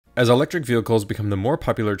As electric vehicles become the more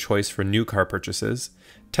popular choice for new car purchases,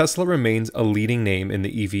 Tesla remains a leading name in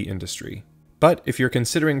the EV industry. But if you're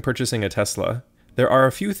considering purchasing a Tesla, there are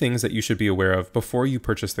a few things that you should be aware of before you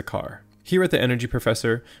purchase the car. Here at the Energy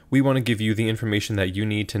Professor, we want to give you the information that you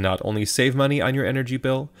need to not only save money on your energy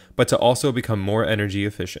bill, but to also become more energy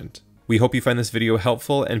efficient. We hope you find this video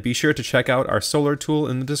helpful, and be sure to check out our solar tool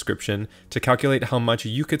in the description to calculate how much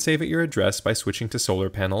you could save at your address by switching to solar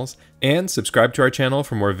panels, and subscribe to our channel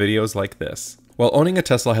for more videos like this. While owning a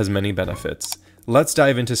Tesla has many benefits, let's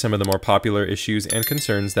dive into some of the more popular issues and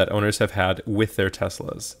concerns that owners have had with their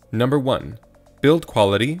Teslas. Number 1. Build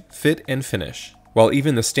quality, fit, and finish. While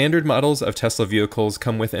even the standard models of Tesla vehicles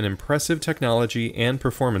come with an impressive technology and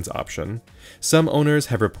performance option, some owners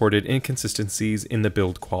have reported inconsistencies in the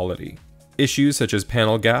build quality. Issues such as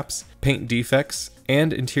panel gaps, paint defects,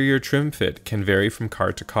 and interior trim fit can vary from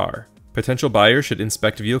car to car. Potential buyers should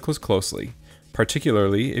inspect vehicles closely,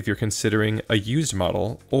 particularly if you're considering a used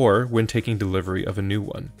model or when taking delivery of a new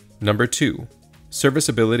one. Number 2.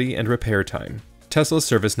 Serviceability and repair time. Tesla's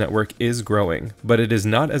service network is growing, but it is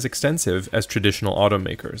not as extensive as traditional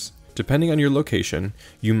automakers. Depending on your location,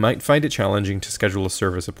 you might find it challenging to schedule a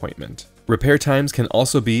service appointment. Repair times can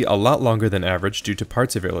also be a lot longer than average due to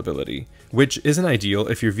parts availability, which isn't ideal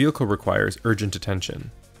if your vehicle requires urgent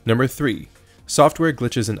attention. Number 3. Software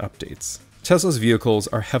glitches and updates. Tesla's vehicles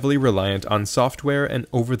are heavily reliant on software and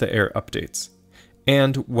over-the-air updates.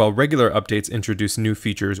 And while regular updates introduce new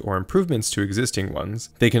features or improvements to existing ones,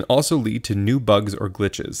 they can also lead to new bugs or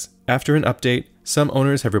glitches. After an update, some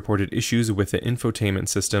owners have reported issues with the infotainment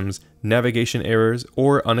systems, navigation errors,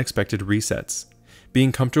 or unexpected resets.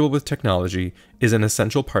 Being comfortable with technology is an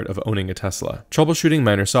essential part of owning a Tesla. Troubleshooting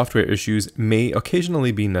minor software issues may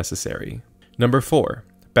occasionally be necessary. Number 4.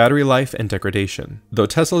 Battery life and degradation. Though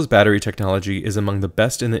Tesla's battery technology is among the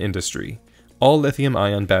best in the industry, all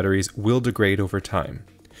lithium-ion batteries will degrade over time.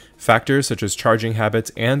 Factors such as charging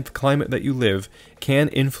habits and the climate that you live can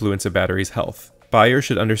influence a battery's health. Buyers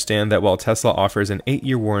should understand that while Tesla offers an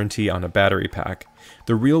 8-year warranty on a battery pack,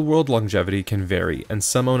 the real-world longevity can vary, and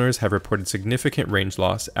some owners have reported significant range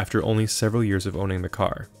loss after only several years of owning the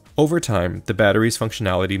car. Over time, the battery's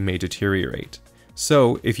functionality may deteriorate.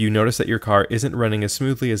 So, if you notice that your car isn't running as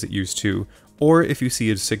smoothly as it used to, or if you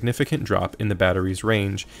see a significant drop in the battery's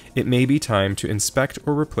range, it may be time to inspect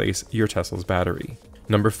or replace your Tesla's battery.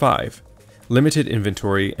 Number 5. Limited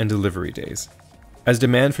inventory and delivery days. As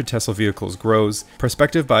demand for Tesla vehicles grows,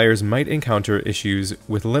 prospective buyers might encounter issues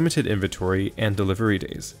with limited inventory and delivery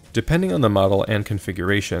days. Depending on the model and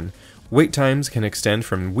configuration, wait times can extend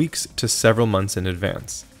from weeks to several months in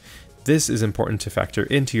advance. This is important to factor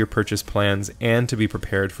into your purchase plans and to be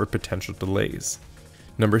prepared for potential delays.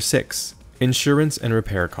 Number 6. Insurance and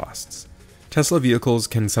repair costs. Tesla vehicles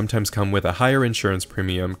can sometimes come with a higher insurance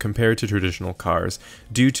premium compared to traditional cars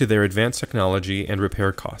due to their advanced technology and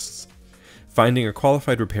repair costs. Finding a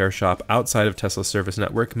qualified repair shop outside of Tesla's service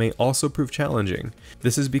network may also prove challenging.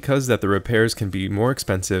 This is because that the repairs can be more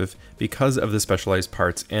expensive because of the specialized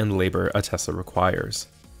parts and labor a Tesla requires.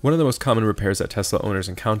 One of the most common repairs that Tesla owners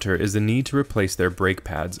encounter is the need to replace their brake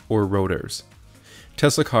pads or rotors.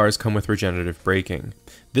 Tesla cars come with regenerative braking.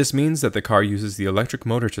 This means that the car uses the electric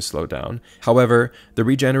motor to slow down. However, the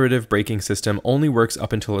regenerative braking system only works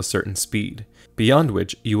up until a certain speed, beyond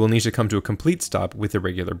which you will need to come to a complete stop with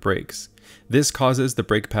irregular brakes. This causes the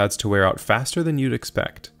brake pads to wear out faster than you'd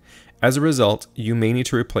expect. As a result, you may need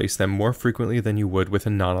to replace them more frequently than you would with a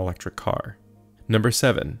non-electric car. Number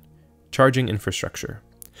 7. Charging infrastructure.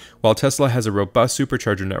 While Tesla has a robust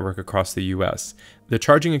supercharger network across the US, the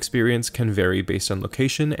charging experience can vary based on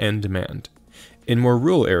location and demand. In more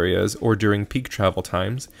rural areas or during peak travel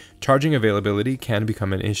times, charging availability can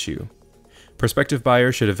become an issue. Prospective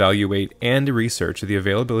buyers should evaluate and research the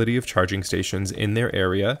availability of charging stations in their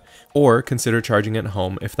area, or consider charging at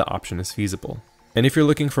home if the option is feasible. And if you're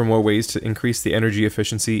looking for more ways to increase the energy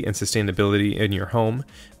efficiency and sustainability in your home,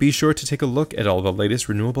 be sure to take a look at all the latest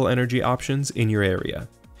renewable energy options in your area.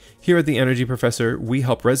 Here at the Energy Professor, we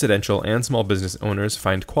help residential and small business owners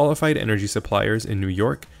find qualified energy suppliers in New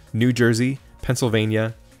York, New Jersey,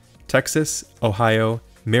 Pennsylvania, Texas, Ohio,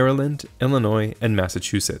 Maryland, Illinois, and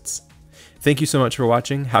Massachusetts. Thank you so much for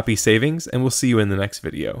watching, happy savings, and we'll see you in the next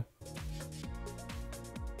video.